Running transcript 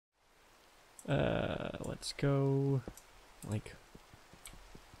Let's go, like,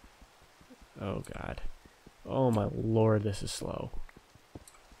 oh god. Oh my lord, this is slow.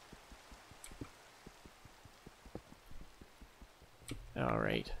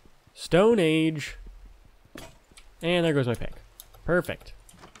 Alright. Stone Age. And there goes my pick. Perfect.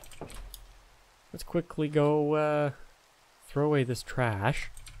 Let's quickly go, throw away this trash.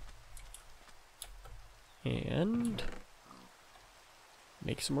 And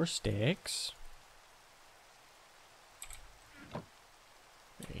make some more sticks.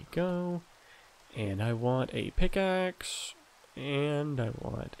 There you go. And I want a pickaxe. And I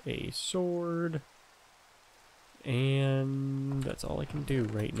want a sword. And that's all I can do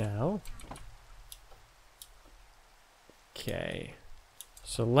right now. Okay.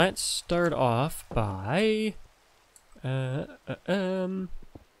 So let's start off by getting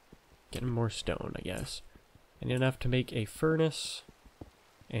more stone, I guess. I need enough to make a furnace,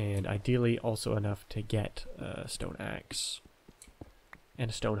 and ideally also enough to get a stone axe. And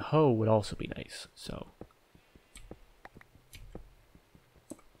a stone hoe would also be nice, so.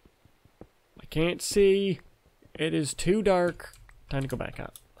 I can't see. It is too dark. Time to go back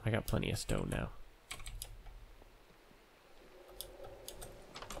up. I got plenty of stone now.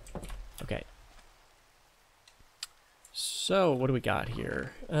 Okay. So, what do we got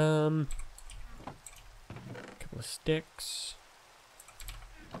here? Couple of sticks.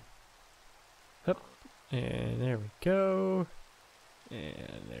 Hup. And there we go.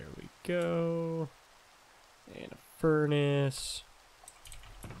 And there we go. And a furnace.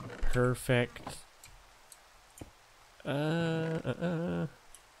 Perfect.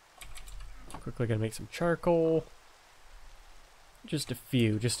 Quickly gotta make some charcoal. Just a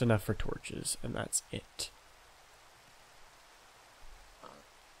few, just enough for torches, and that's it.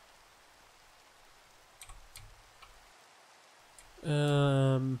 Is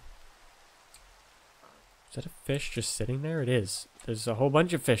that a fish just sitting there? It is. There's a whole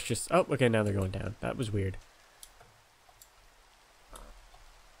bunch of fish just... Oh, okay, now they're going down. That was weird.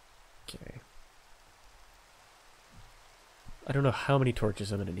 Okay. I don't know how many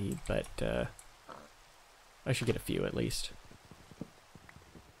torches I'm gonna need, but I should get a few at least.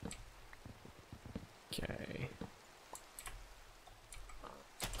 Okay.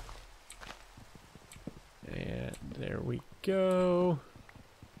 And there we go.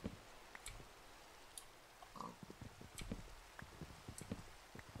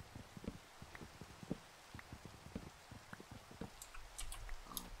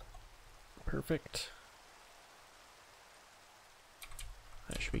 Perfect.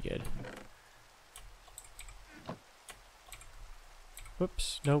 That should be good.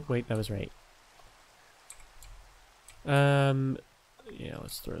 Whoops. Nope, wait, that was right. Yeah,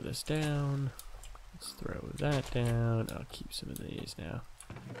 let's throw this down. Let's throw that down. I'll keep some of these now.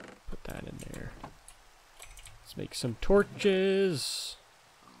 Put that in there. Let's make some torches.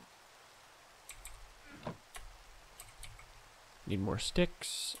 Need more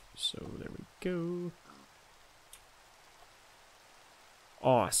sticks. So there we go.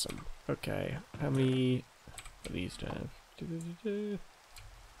 Awesome. Okay, how many of these do I have?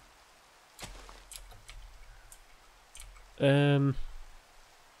 There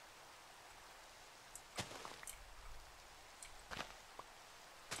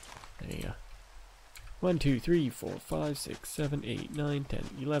you go. 1, 2, 3, 4, 5, 6, 7, 8, 9, 10,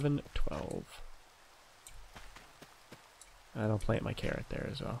 11, 12. I'll plant my carrot there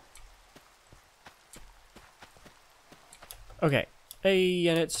as well. Okay. Hey,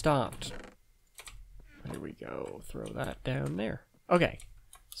 and it stopped. There we go. Throw that down there. Okay.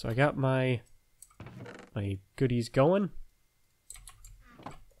 So I got my goodies going.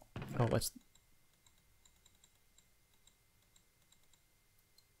 Oh, let's...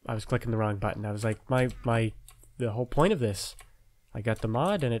 I was clicking the wrong button. I was like, the whole point of this. I got the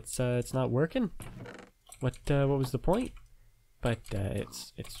mod and it's not working. What was the point? But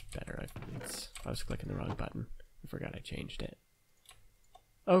it's better. I was clicking the wrong button. I forgot I changed it.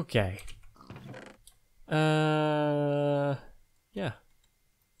 Okay. Yeah.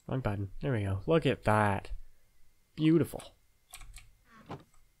 Wrong button. There we go. Look at that. Beautiful. Oh,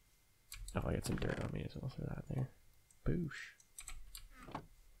 I got some dirt on me as well. Throw that there. Boosh.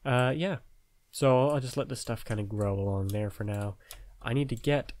 Yeah. So I'll just let this stuff kind of grow along there for now. I need to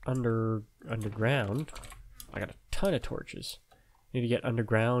get underground. I got a ton of torches. I need to get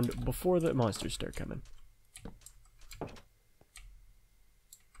underground before the monsters start coming.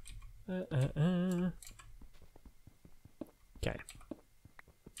 Okay.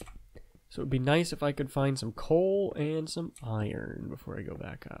 So it would be nice if I could find some coal and some iron before I go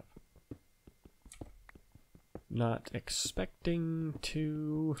back up. Not expecting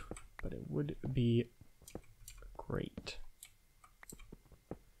to, but it would be great.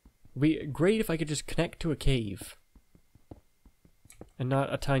 It would be great if I could just connect to a cave. And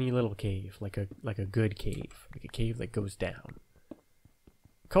not a tiny little cave, like a good cave. Like a cave that goes down.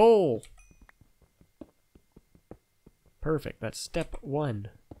 Coal! Perfect, that's step 1.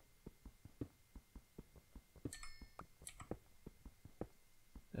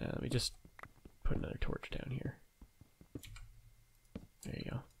 Let me just put another torch down here. There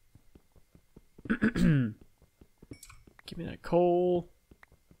you go. Give me that coal.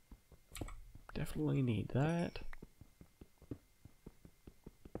 Definitely need that.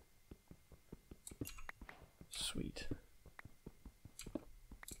 Sweet.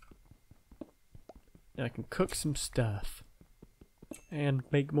 Now I can cook some stuff. And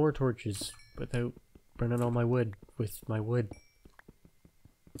make more torches without burning all my wood with my wood.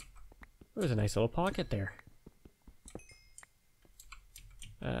 There's a nice little pocket there.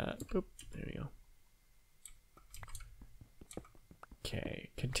 Boop. There we go. Okay,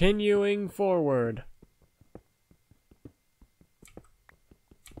 continuing forward.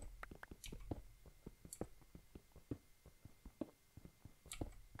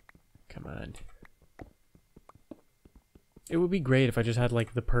 Come on. It would be great if I just had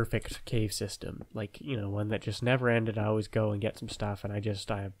like the perfect cave system. Like, you know, one that just never ended. I always go and get some stuff and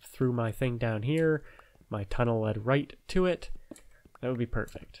I threw my thing down here. My tunnel led right to it. That would be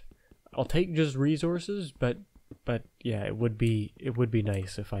perfect. I'll take just resources, but yeah, it would be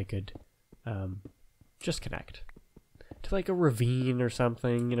nice if I could just connect to like a ravine or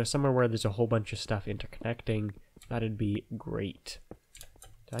something, you know, somewhere where there's a whole bunch of stuff interconnecting. That'd be great.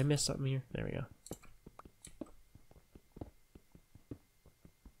 Did I miss something here? There we go.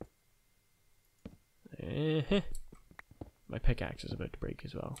 My pickaxe is about to break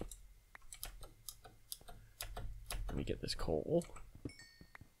as well. Let me get this coal.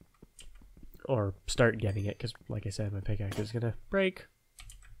 Or start getting it, because like I said, my pickaxe is gonna break.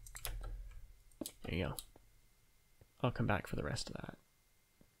 There you go. I'll come back for the rest of that.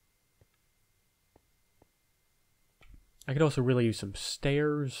 I could also really use some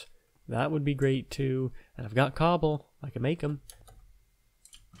stairs. That would be great too. And I've got cobble. I can make them.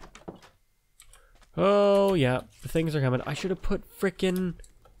 Oh, yeah. The things are coming. I should have put frickin'...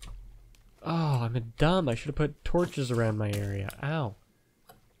 Oh, I'm a dumb. I should have put torches around my area. Ow.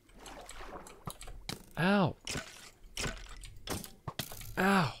 Ow.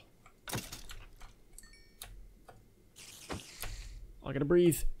 Ow. I gotta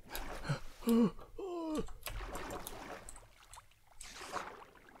breathe.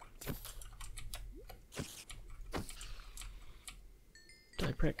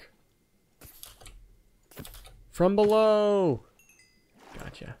 Die prick. From below!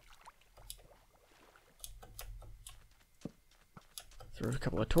 Gotcha. Throw a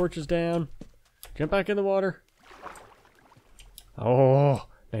couple of torches down. Jump back in the water. Oh,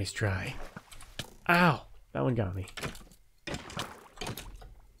 nice try. Ow! That one got me.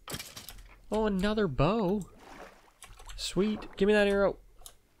 Oh, another bow. Sweet. Give me that arrow.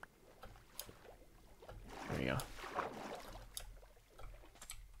 There you go.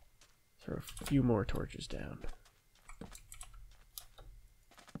 Throw a few more torches down.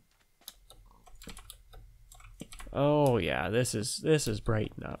 Oh yeah, this is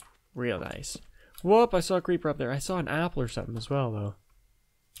brighten up. Real nice. Whoop, I saw a creeper up there. I saw an apple or something as well though.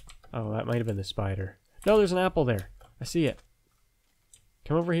 Oh, that might have been the spider. No, there's an apple there. I see it.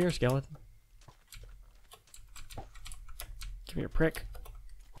 Come over here, skeleton. Come here, prick.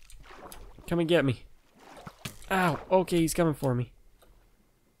 Come and get me. Ow, okay, he's coming for me.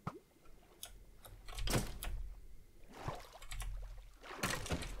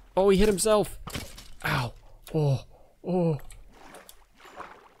 Oh, he hit himself. Ow. Oh, oh.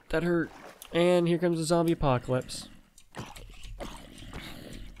 That hurt. And here comes the zombie apocalypse.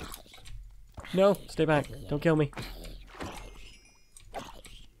 No, stay back. Don't kill me.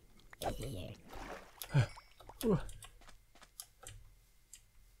 Okay.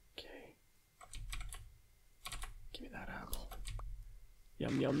 Give me that apple.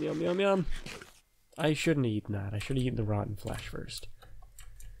 Yum, yum, yum, yum, yum. I shouldn't have eaten that. I should have eaten the rotten flesh first.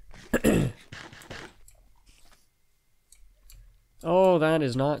 Oh, that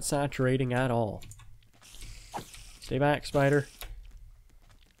is not saturating at all. Stay back, spider.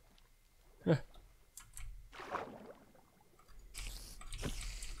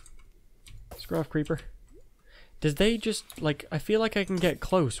 Screw off, creeper. Did they just, like, I feel like I can get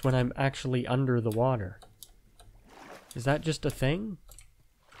close when I'm actually under the water. Is that just a thing?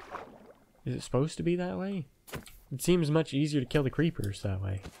 Is it supposed to be that way? It seems much easier to kill the creepers that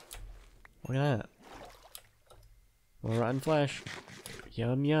way. Look at that. More rotten flesh.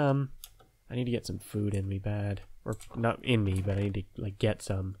 Yum, yum. I need to get some food in me bad. Or, not in me, but I need to, like, get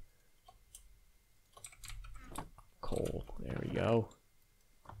some. Coal. There we go.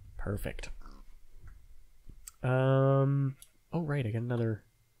 Perfect. Oh, right, I got another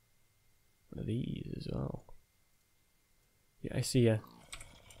one of these as well. Yeah, I see ya.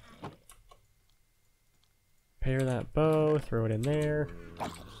 Pair that bow, throw it in there.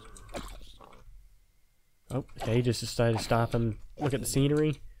 Oh, okay, he just decided to stop and look at the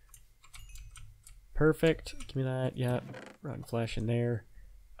scenery. Perfect. Give me that. Yeah, rotten flesh in there.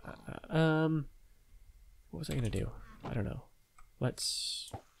 What was I gonna do? I don't know.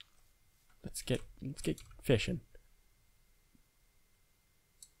 Let's get fishing.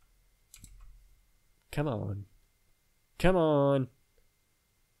 Come on. Come on.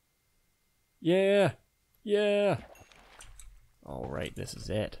 Yeah. Yeah. All right, this is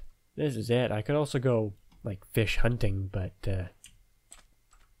it. This is it. I could also go like fish hunting, but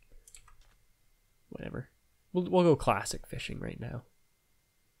whatever. We'll go classic fishing right now.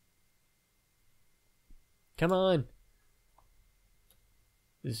 Come on.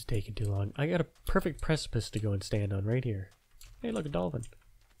 This is taking too long. I got a perfect precipice to go and stand on right here. Hey, look, a dolphin.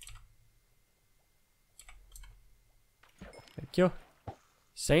 Thank you.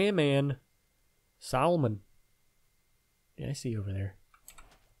 Salmon. Salmon. Yeah, I see you over there.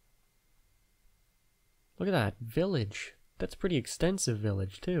 Look at that. Village. That's a pretty extensive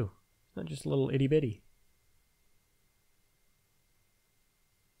village, too. Not just a little itty-bitty.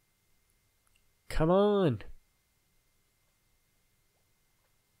 Come on.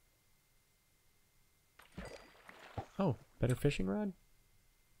 Oh, better fishing rod?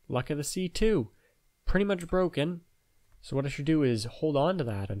 Luck of the sea, too. Pretty much broken. So what I should do is hold on to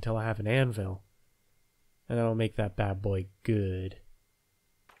that until I have an anvil. And that'll make that bad boy good.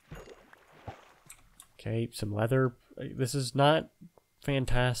 Okay, some leather. This is not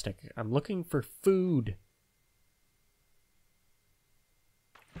fantastic. I'm looking for food.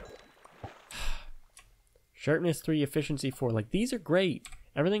 Sharpness 3, efficiency 4. Like, these are great.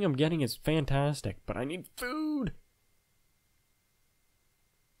 Everything I'm getting is fantastic, but I need food.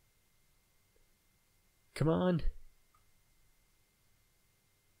 Come on.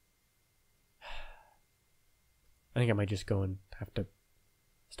 I think I might just go and have to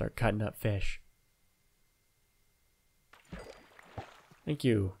start cutting up fish. Thank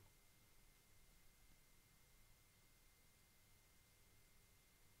you.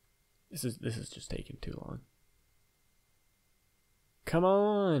 This is just taking too long. Come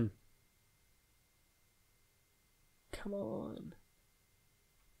on. Come on.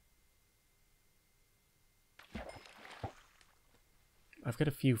 I've got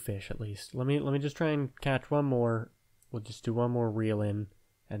a few fish at least. Let me just try and catch one more. We'll just do one more reel in,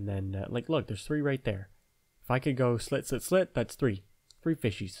 and then like look, there's 3 right there. If I could go slit, slit, slit, that's 3. 3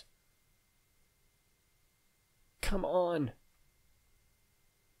 fishies. Come on.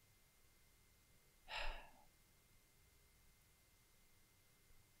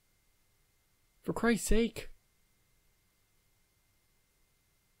 For Christ's sake.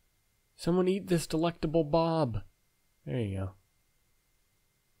 Someone eat this delectable bob. There you go.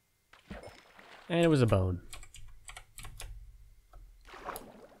 And it was a bone. Let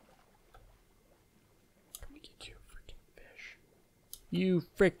me get you, freaking fish. You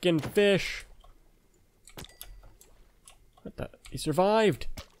freaking fish! What the? He survived!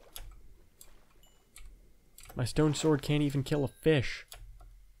 My stone sword can't even kill a fish.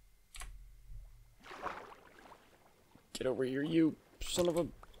 Get over here, you son of a...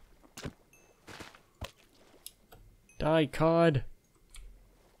 Die, cod!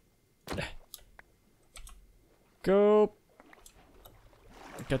 Go!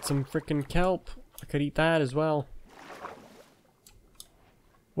 Got some frickin' kelp. I could eat that as well.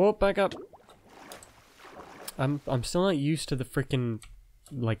 Whoa, back up! I'm still not used to the frickin'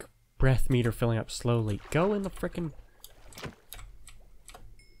 like breath meter filling up slowly. Go in the frickin'.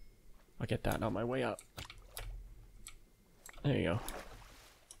 I'll get that on my way up. There you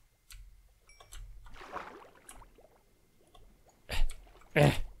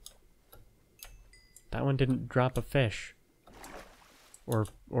go. That one didn't drop a fish. Or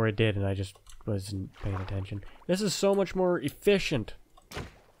it did and I just wasn't paying attention. This is so much more efficient.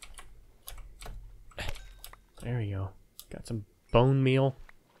 There you go. Got some bone meal.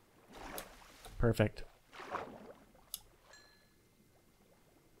 Perfect.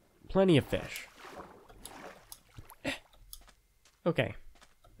 Plenty of fish. Okay.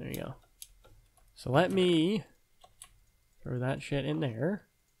 There you go. So let me throw that shit in there.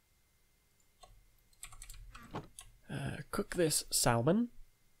 Cook this salmon.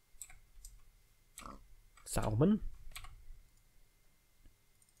 Salmon.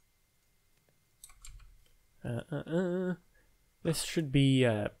 This should be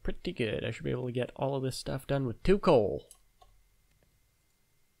pretty good. I should be able to get all of this stuff done with 2 coal.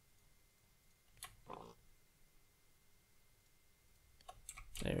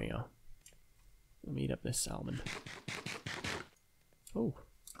 There we go. Let me eat up this salmon. Oh.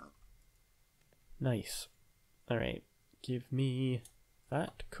 Nice. Alright. Give me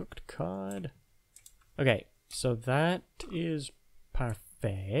that cooked cod. Okay, so that is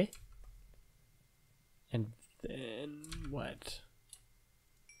parfait. And then what?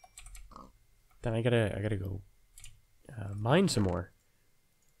 Then I gotta go mine some more.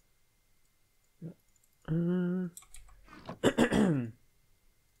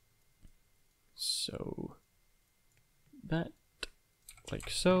 So that like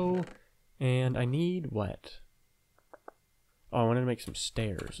so, and I need what? Oh, I wanted to make some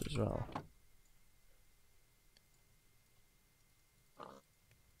stairs as well.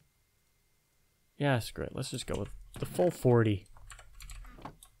 Yeah, screw it. Let's just go with the full 40.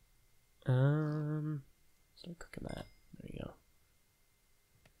 Start cooking that. There you go.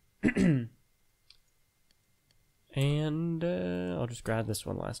 And I'll just grab this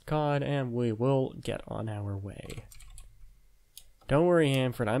one last cod, and we will get on our way. Don't worry,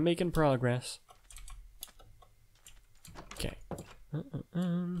 Hamford. I'm making progress. Okay.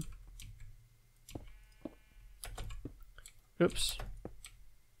 Oops.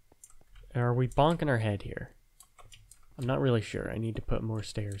 Are we bonking our head here? I'm not really sure. I need to put more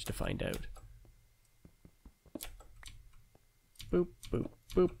stairs to find out. Boop, boop,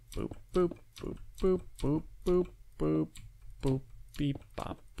 boop, boop, boop, boop, boop, boop, boop, boop, boop, beep,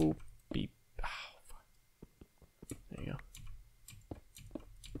 bop, boop, beep. Oh, there you go.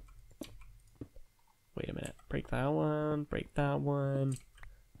 Wait a minute. Break that one, break that one.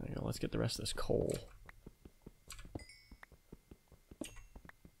 There you go. Let's get the rest of this coal.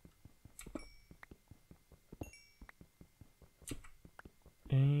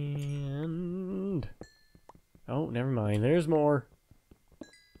 And oh, never mind. There's more.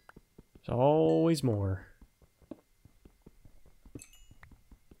 There's always more.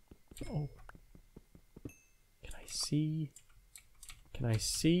 Oh. Can I see? Can I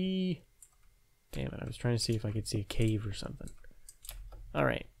see? Damn it, I was trying to see if I could see a cave or something.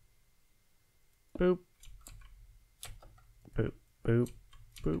 Alright. Boop. Boop. Boop.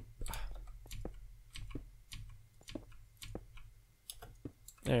 Boop.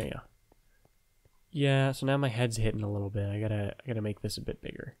 There you go. Yeah, so now my head's hitting a little bit. I gotta make this a bit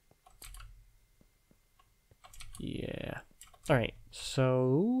bigger. Yeah. Alright,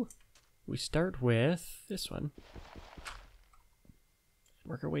 so we start with this one.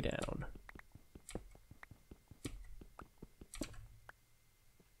 Work our way down.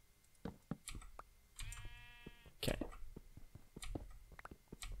 Okay.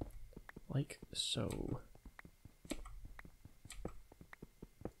 Like so.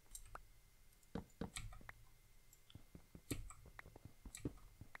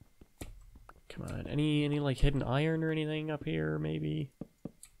 Come on, any like hidden iron or anything up here, maybe?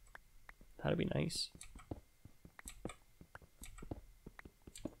 That'd be nice.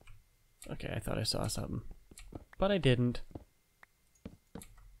 Okay, I thought I saw something, but I didn't.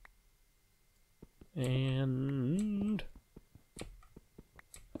 And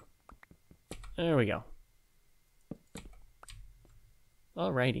there we go.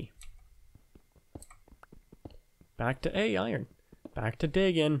 Alrighty. Back to iron. Back to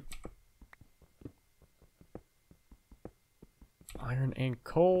digging. Iron and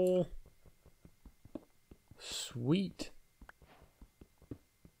coal. Sweet.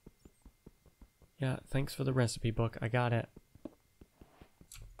 Yeah, thanks for the recipe book. I got it.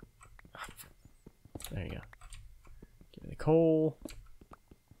 There you go. Give me the coal.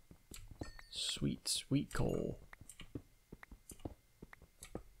 Sweet, sweet coal.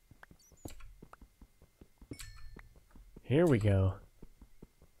 Here we go.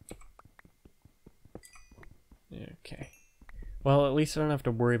 Okay. Well, at least I don't have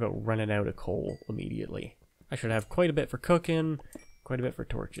to worry about running out of coal immediately. I should have quite a bit for cooking, quite a bit for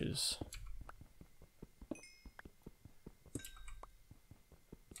torches.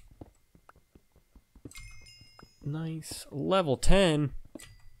 Nice. Level 10.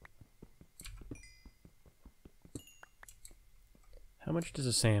 How much does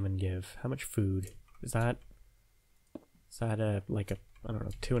a salmon give? How much food? Is that like a, I don't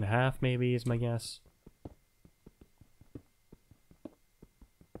know, 2.5 maybe is my guess?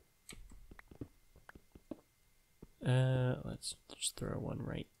 Let's just throw one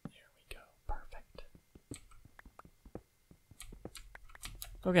right there. We go. Perfect.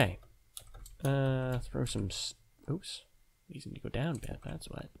 Okay. Throw some. Oops. These need to go down a bit. That's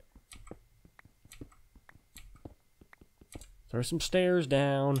what. Throw some stairs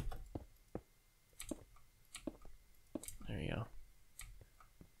down. There you go.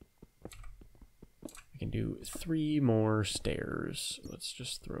 I can do 3 more stairs. Let's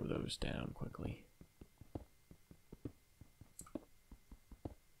just throw those down quickly.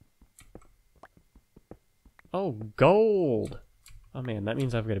 Oh, gold! Oh man, that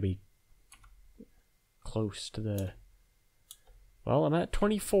means I've got to be close to the... Well, I'm at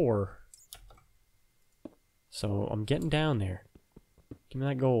 24. So I'm getting down there. Give me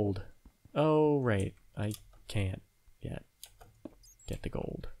that gold. Oh, right. I can't yet get the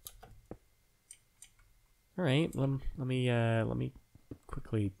gold. Alright, let me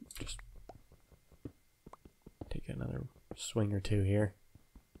quickly just take another swing or two here.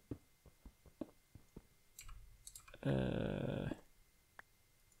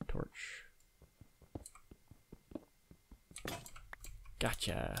 Torch.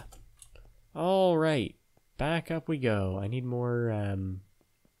 Gotcha. Alright. Back up we go. I need more,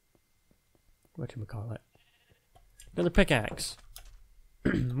 whatchamacallit? Another pickaxe.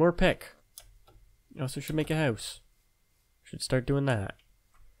 More pick. I also should make a house. Should start doing that.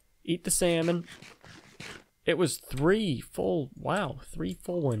 Eat the salmon. It was 3 full, wow, 3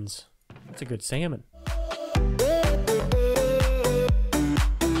 full ones. That's a good salmon.